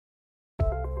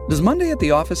Does Monday at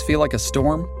the office feel like a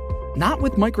storm? Not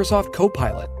with Microsoft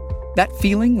Copilot. That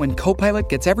feeling when Copilot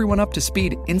gets everyone up to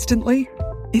speed instantly?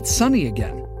 It's sunny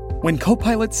again. When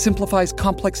Copilot simplifies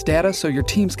complex data so your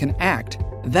teams can act,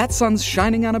 that sun's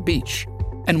shining on a beach.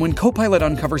 And when Copilot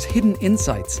uncovers hidden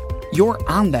insights, you're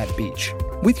on that beach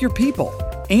with your people,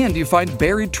 and you find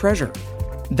buried treasure.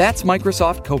 That's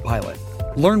Microsoft Copilot.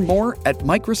 Learn more at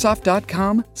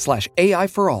Microsoft.com/AI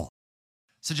for all.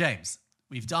 So, James,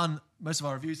 we've done most of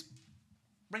our reviews.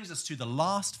 Brings us to the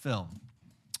last film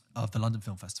of the London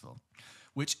Film Festival,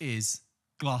 which is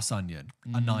Glass Onion,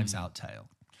 A Knives Out Tale.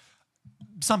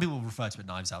 Some people refer to it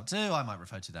Knives Out too. I might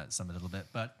refer to that some a little bit.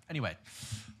 But anyway,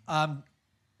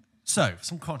 so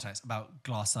some context about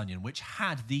Glass Onion, which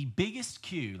had the biggest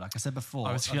queue, like I said before.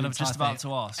 I was just about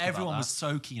to ask. Everyone was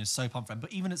so keen and so pumped for it.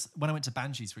 But even when I went to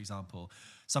Banshees, for example,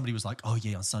 somebody was like, "Oh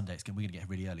yeah, on Sunday we're going to get here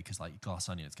really early because like Glass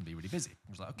Onion, it's going to be really busy."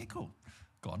 I was like, "Okay, cool.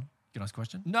 Go on. Good, nice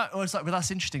question." No, it's like, but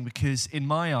that's interesting because in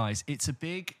my eyes, it's a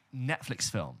big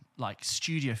Netflix film, like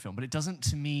studio film, but it doesn't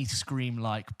to me scream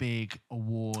like big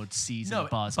award season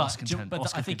buzz, Oscar contender.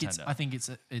 I think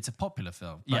it's a popular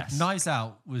film. Yes. Like, Knives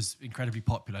Out was incredibly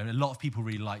popular, and a lot of people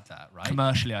really liked that, right?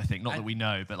 Commercially, I think, not that we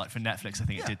know, but like for Netflix, I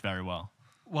think it did very well.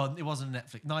 Well, it wasn't a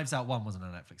Netflix. Knives Out 1 wasn't a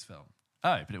Netflix film.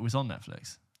 Oh, but it was on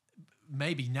Netflix.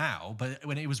 Maybe now, but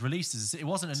when it was released, it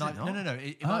wasn't a night. No.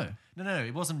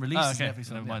 It wasn't released as a Netflix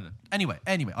film. Never mind then.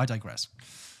 Anyway, I digress.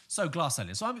 So Glass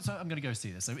Onion. So I'm going to go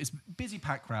see this. So it's busy,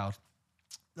 packed crowd.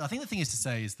 I think the thing is to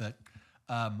say is that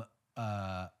I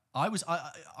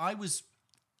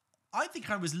think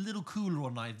I was a little cooler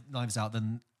on Knives Out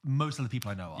than most of the people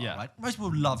I know are. Yeah. Right? Most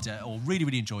people loved it or really,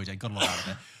 really enjoyed it, got a lot out of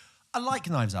it. I like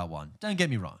Knives Out 1. Don't get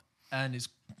me wrong. And it's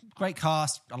great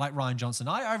cast. I like Rian Johnson.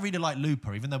 I really like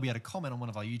Looper, even though we had a comment on one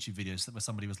of our YouTube videos where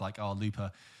somebody was like, "Oh,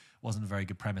 Looper wasn't a very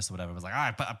good premise or whatever." I was like,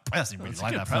 I personally really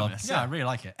like that film. Yeah, I really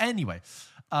like it. Anyway,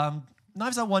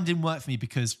 Knives Out 1 didn't work for me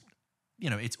because, you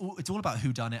know, it's all about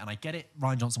whodunit, and I get it.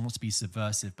 Rian Johnson wants to be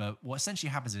subversive, but what essentially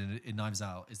happens in Knives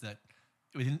Out is that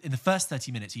in the first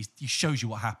 30 minutes, he shows you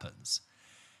what happens.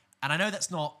 And I know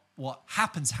that's not what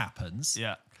happens.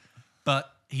 Yeah. But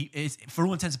for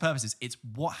all intents and purposes, it's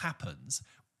what happens,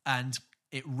 and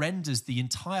it renders the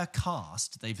entire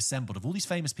cast they've assembled of all these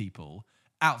famous people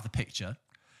out of the picture,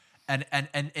 and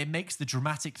it makes the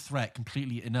dramatic threat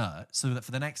completely inert, so that for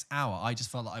the next hour, I just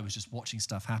felt like I was just watching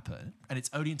stuff happen, and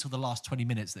it's only until the last 20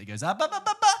 minutes that it goes,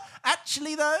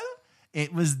 actually though,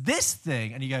 it was this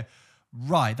thing, and you go,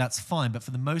 right, that's fine, but for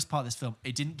the most part of this film,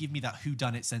 it didn't give me that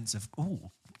whodunit sense of,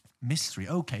 oh, mystery,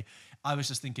 okay. I was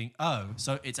just thinking, oh,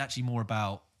 so it's actually more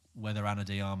about whether Ana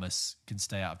de Armas can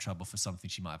stay out of trouble for something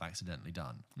she might have accidentally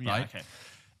done, right? Yeah, okay.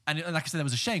 And like I said, that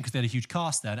was a shame because they had a huge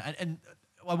cast there. And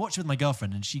I watched it with my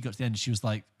girlfriend, and she got to the end and she was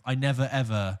like, I never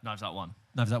ever... Knives Out 1.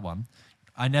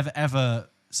 I never ever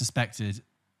suspected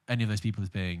any of those people as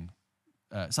being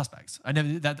suspects. I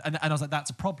was like, that's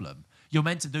a problem. It's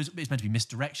meant to be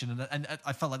misdirection, and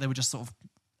I felt like they were just sort of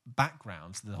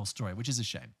background to the whole story, which is a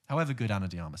shame. However good Ana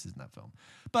de Armas is in that film.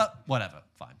 But whatever,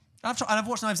 fine. I've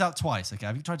watched Knives Out twice, okay?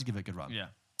 I've tried to give it a good run. Yeah.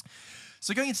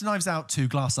 So going into Knives Out 2,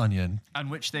 Glass Onion.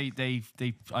 And which they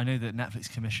I know that Netflix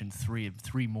commissioned three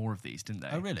more of these, didn't they?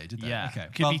 Oh, really? Did they? Yeah. Okay.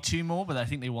 Could be 2 more, but I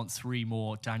think they want 3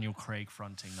 more Daniel Craig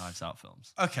fronting Knives Out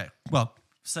films. Okay. Well,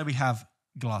 so we have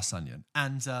Glass Onion.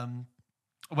 And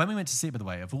when we went to see it, by the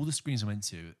way, of all the screens we went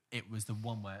to, it was the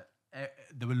one where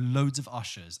there were loads of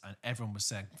ushers and everyone was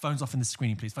saying, phones off in the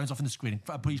screening, please. Phones off in the screening.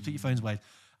 Please put your phones away.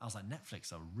 I was like,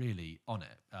 Netflix are really on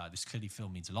it. This clearly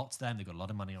film means a lot to them. They've got a lot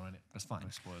of money on it. That's fine. No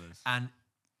spoilers. And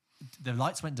the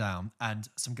lights went down and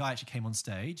some guy actually came on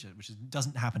stage, which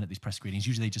doesn't happen at these press screenings.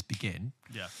 Usually they just begin.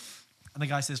 Yeah. And the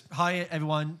guy says, "Hi,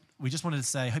 everyone. We just wanted to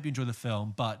say, hope you enjoy the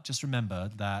film, but just remember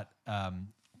that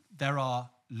there are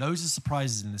loads of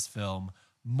surprises in this film,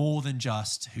 more than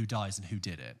just who dies and who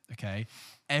did it, okay?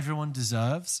 Everyone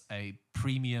deserves a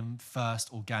premium,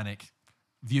 first, organic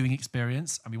viewing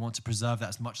experience, and we want to preserve that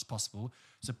as much as possible.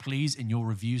 So please, in your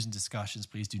reviews and discussions,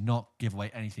 please do not give away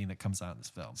anything that comes out in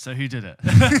this film." So who did it?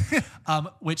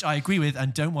 Which I agree with,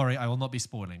 and don't worry, I will not be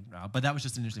spoiling now, but that was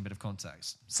just an interesting bit of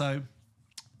context. So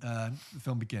the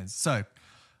film begins. So,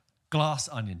 Glass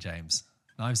Onion, James.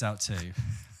 Knives Out 2.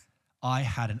 I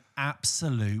had an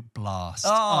absolute blast.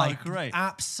 Oh, great.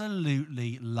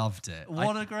 Absolutely loved it.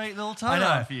 What a great little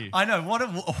turnaround for you. I know. What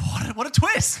a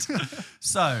twist.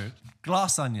 So,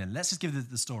 Glass Onion. Let's just give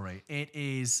the story. It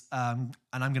is, and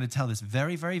I'm going to tell this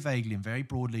very, very vaguely and very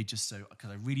broadly, just so,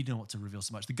 because I really don't want to reveal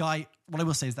so much. The guy, what I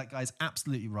will say is that guy is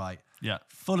absolutely right. Yeah.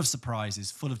 Full of surprises,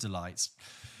 full of delights.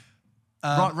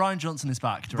 Ryan Johnson is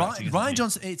back directing. Ryan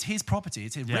Johnson, it's his property.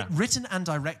 It's written and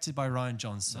directed by Ryan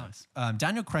Johnson. Nice.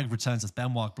 Daniel Craig returns as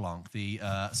Benoit Blanc, the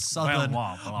southern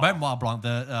Benoit Blanc,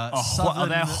 the southern.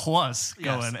 There was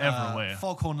going everywhere.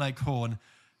 Foghorn Leghorn,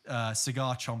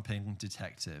 cigar chomping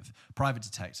private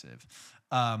detective,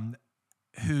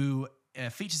 who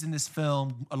features in this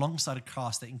film alongside a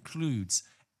cast that includes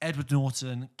Edward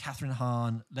Norton, Catherine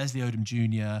Hahn, Leslie Odom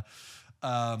Jr.,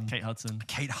 Kate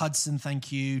Hudson,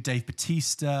 thank you, Dave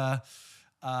Bautista,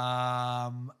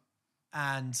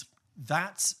 and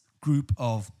that group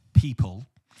of people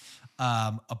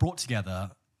are brought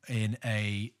together in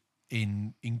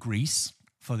Greece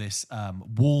for this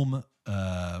warm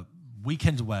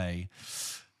weekend away,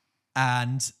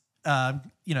 and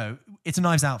it's a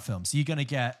Knives Out film, so you're going to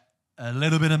get a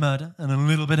little bit of murder and a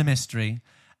little bit of mystery.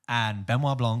 And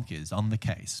Benoit Blanc is on the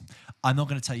case. I'm not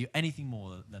going to tell you anything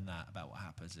more than that about what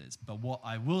happens. But what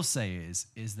I will say is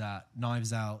that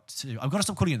Knives Out 2... I've got to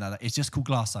stop calling it that. It's just called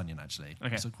Glass Onion, actually.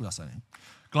 Okay. It's called Glass Onion.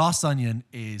 Glass Onion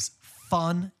is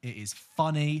fun. It is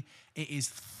funny. It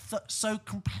is so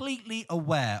completely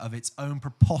aware of its own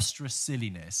preposterous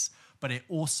silliness, but it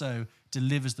also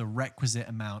delivers the requisite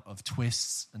amount of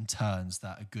twists and turns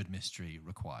that a good mystery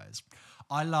requires.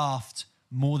 I laughed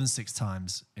more than 6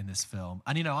 times in this film,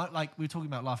 and we were talking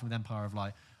about laughing with Empire of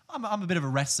Light. I'm a bit of a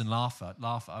reticent laugher.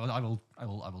 I will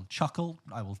chuckle,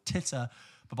 I will titter,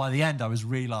 but by the end I was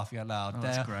really laughing out loud.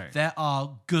 That's great. There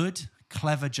are good,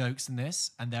 clever jokes in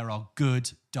this, and there are good,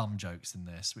 dumb jokes in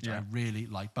this, which I really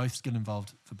like. Both skill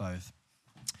involved for both.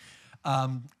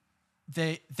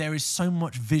 There is so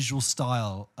much visual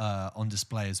style on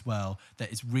display as well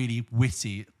that is really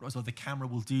witty. So the camera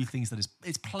will do things that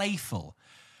it's playful.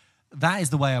 That is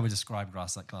the way I would describe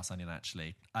Glass Onion,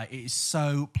 actually. It is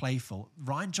so playful.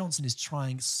 Ryan Johnson is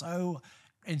trying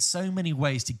in so many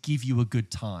ways to give you a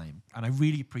good time, and I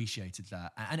really appreciated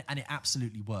that, and it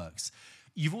absolutely works.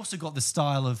 You've also got the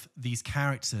style of these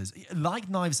characters. Like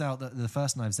Knives Out, the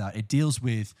first Knives Out, it deals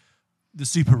with the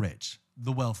super rich,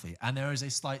 the wealthy, and there is a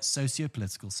slight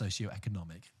socio-political,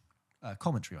 socio-economic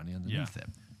commentary on the underneath it.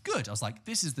 Good. I was like,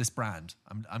 this is this brand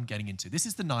I'm getting into. This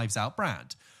is the Knives Out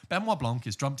brand. Benoit Blanc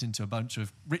is drumped into a bunch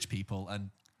of rich people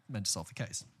and meant to solve the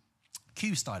case.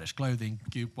 Cue stylish clothing,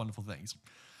 cue wonderful things.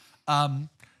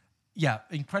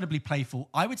 Incredibly playful.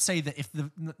 I would say that if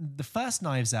the first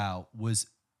Knives Out was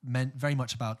meant very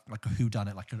much about like a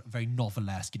whodunit, like a very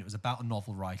novelesque. It was about a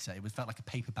novel writer. It felt like a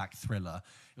paperback thriller.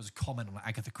 It was a comment on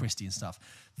Agatha Christie and stuff.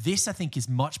 This, I think, is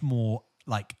much more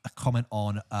like a comment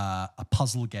on a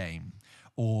puzzle game,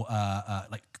 or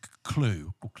like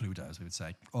Clue, or Cluedo, as we would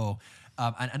say, or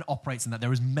and operates in that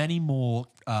there is many more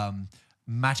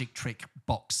magic trick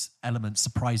box elements,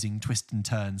 surprising twists and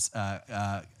turns,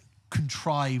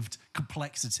 contrived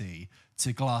complexity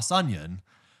to Glass Onion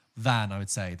than I would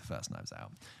say the first Knives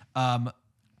Out. I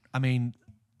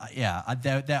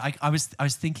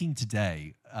was thinking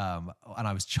today, and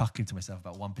I was chuckling to myself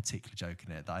about one particular joke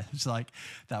in it that I was like,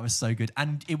 that was so good,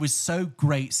 and it was so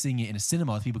great seeing it in a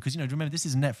cinema with people because remember this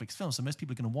is a Netflix film, so most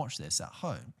people are going to watch this at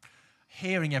home.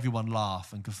 Hearing everyone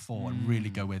laugh and guffaw and really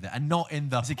go with it, and not in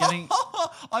the. Is it getting?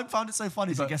 I found it so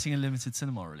funny. Is it getting a limited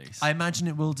cinema release? I imagine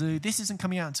it will do. This isn't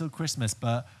coming out until Christmas,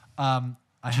 but I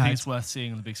think it's worth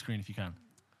seeing on the big screen if you can.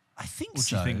 I think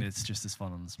so. Or do you think it's just as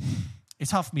fun on the screen? It's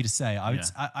hard for me to say.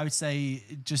 I would say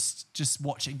just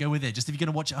watch it and go with it. Just if you're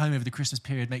going to watch it at home over the Christmas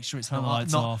period, make sure it's turn the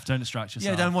lights off. Don't distract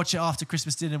yourself. Yeah, don't watch it after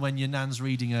Christmas dinner when your nan's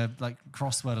reading a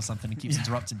crossword or something and keeps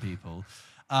interrupting people.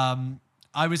 Like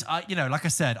I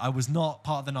said, I was not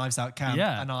part of the Knives Out camp,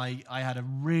 and I had a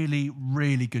really,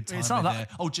 really good time with it.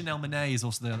 Oh, Janelle Monáe is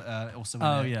also in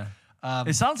it.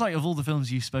 It sounds like of all the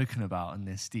films you've spoken about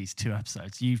in these 2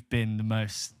 episodes, you've been the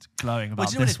most glowing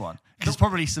about this one. Because it's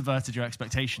probably subverted your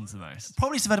expectations the most.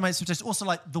 Probably subverted my expectations.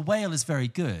 Also, The Whale is very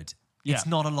good. Yeah. It's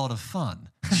not a lot of fun.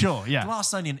 Sure, yeah.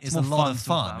 Glass Onion is a lot of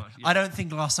fun. I don't think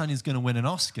Glass Onion is going to win an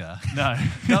Oscar. No.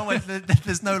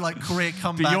 There's no career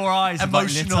comeback. But your eyes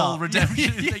emotional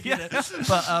redemption thing in it.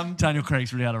 But Daniel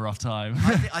Craig's really had a rough time.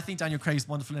 I think Daniel Craig's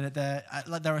wonderful in it. There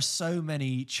are so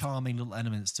many charming little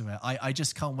elements to it. I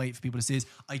just can't wait for people to see this.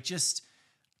 I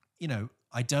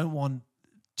don't want.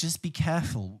 Just be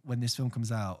careful when this film comes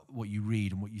out, what you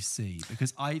read and what you see,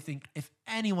 because I think if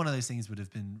any one of those things would have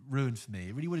been ruined for me,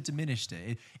 it really would have diminished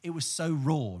it. It was so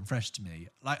raw and fresh to me.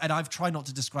 And I've tried not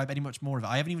to describe any much more of it.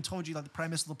 I haven't even told you the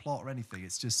premise of the plot or anything.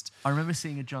 It's just. I remember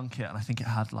seeing a junket, and I think it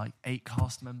had 8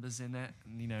 cast members in it,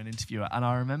 and an interviewer. And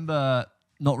I remember.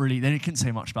 Not really, they couldn't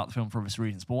say much about the film for obvious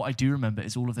reasons, but what I do remember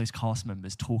is all of those cast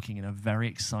members talking in a very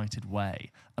excited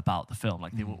way about the film.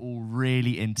 They were all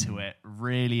really into it,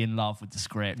 really in love with the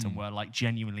script, and were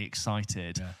genuinely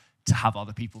excited to have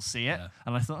other people see it. Yeah.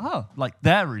 And I thought, oh, like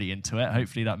they're really into it.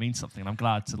 Hopefully that means something. And I'm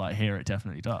glad to like hear it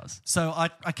definitely does. So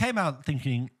I came out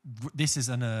thinking this is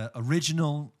an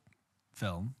original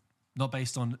film, not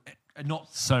based on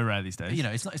not So rare these days. you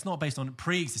know it's not based on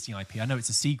pre-existing IP. I know it's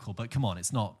a sequel, but come on,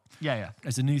 it's not. Yeah.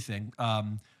 It's a new thing.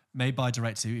 Made by a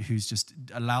director who's just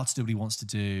allowed to do what he wants to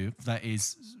do. That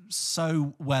is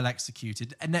so well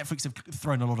executed. And Netflix have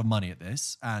thrown a lot of money at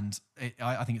this, and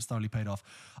I think it's thoroughly paid off.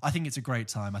 I think it's a great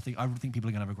time. I think people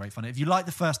are going to have a great fun. If you like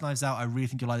the first Knives Out, I really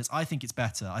think you'll like this. I think it's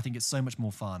better. I think it's so much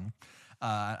more fun.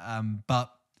 But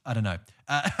I don't know.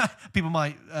 People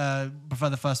might prefer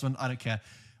the first one. I don't care.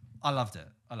 I loved it.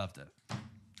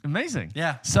 Amazing.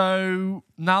 Yeah. So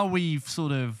now we've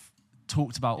sort of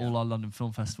talked about all our London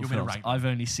Film Festival You want me to films. rank them? I've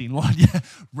only seen one. Yeah,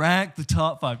 rank the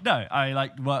top 5. No, I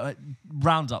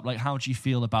round up. Like, how do you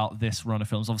feel about this run of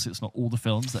films? Obviously, it's not all the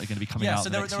films that are going to be coming out. So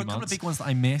in there the next are a few couple of months. big ones that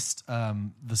I missed.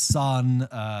 The Sun,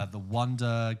 The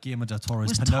Wonder, Guillermo del Toro's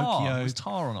Was Pinocchio.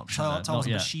 Tar on option? Tar there? was Not on,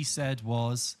 yet. but She Said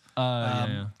was.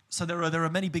 Yeah. So there are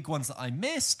many big ones that I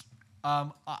missed.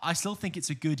 I still think it's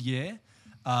a good year.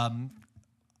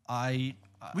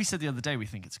 We said the other day we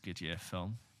think it's a good year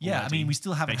film. Yeah, already, I mean, we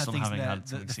still haven't based had on things having there. had The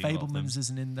something seen a lot of them. Fablemans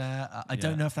isn't in there. I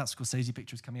don't know if that Scorsese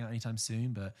picture is coming out anytime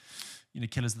soon, but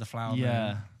Killers of the Flower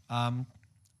Yeah. Moon.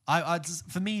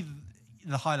 For me,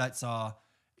 the highlights are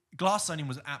Glass Onion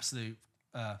was an absolute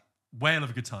whale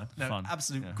of a good time. No, Fun.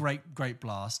 absolute Yeah. great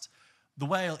blast. The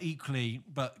Whale equally,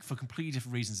 but for completely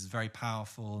different reasons, is very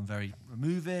powerful and very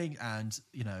moving, and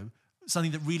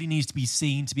something that really needs to be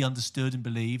seen, to be understood and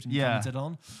believed and commented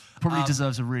on. Probably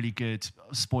deserves a really good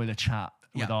spoiler chat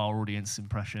with Yeah. our audience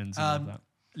impressions and all that.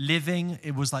 Living,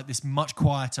 it was like this much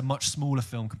quieter, much smaller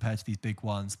film compared to these big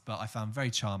ones, but I found very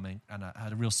charming and I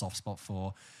had a real soft spot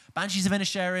for. Banshees of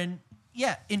Inisherin,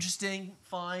 yeah, interesting,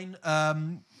 fine, a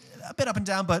bit up and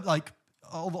down, but like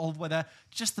all the way there.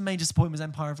 Just the main disappointment was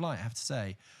Empire of Light, I have to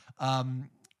say. But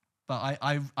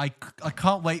I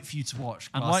can't wait for you to watch.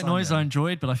 And Glass White Noise I Onion.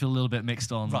 enjoyed, but I feel a little bit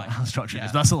mixed on Right. how structured it Yeah.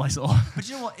 is. That's all I saw. But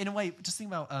you know what? In a way, just think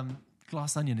about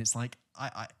Glass Onion. It's like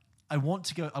I want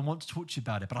to talk to you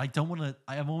about it, but I don't want to.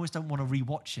 I almost don't want to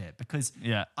rewatch it because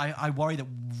Yeah. I worry that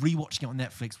rewatching it on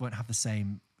Netflix won't have the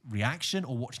same reaction,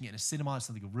 or watching it in a cinema or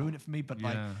something will ruin it for me. But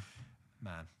like,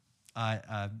 man,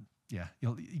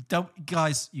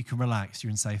 guys, you can relax.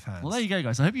 You're in safe hands. Well, there you go,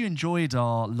 guys. I hope you enjoyed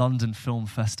our London Film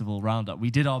Festival roundup. We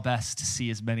did our best to see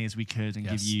as many as we could and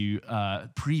give you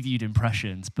previewed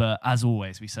impressions. But as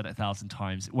always, we said it 1,000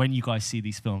 times, when you guys see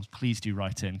these films, please do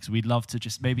write in, because we'd love to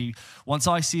just maybe, once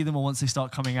I see them or once they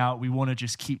start coming out, we want to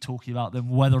just keep talking about them,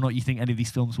 whether or not you think any of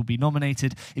these films will be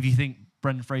nominated. If you think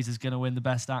Brendan Fraser's going to win the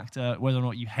Best Actor, whether or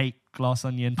not you hate Glass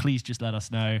Onion, please just let us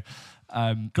know.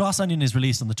 Glass Onion is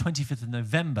released on the 25th of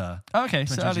November. Okay,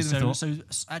 so earlier than we thought. So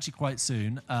actually quite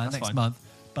soon, next fine. month.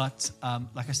 But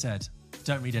like I said,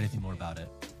 don't read anything more about it.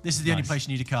 This is the only Nice. place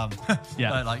you need to come.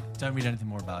 Yeah. But don't read anything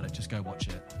more about it. Just go watch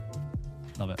it.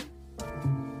 Love it.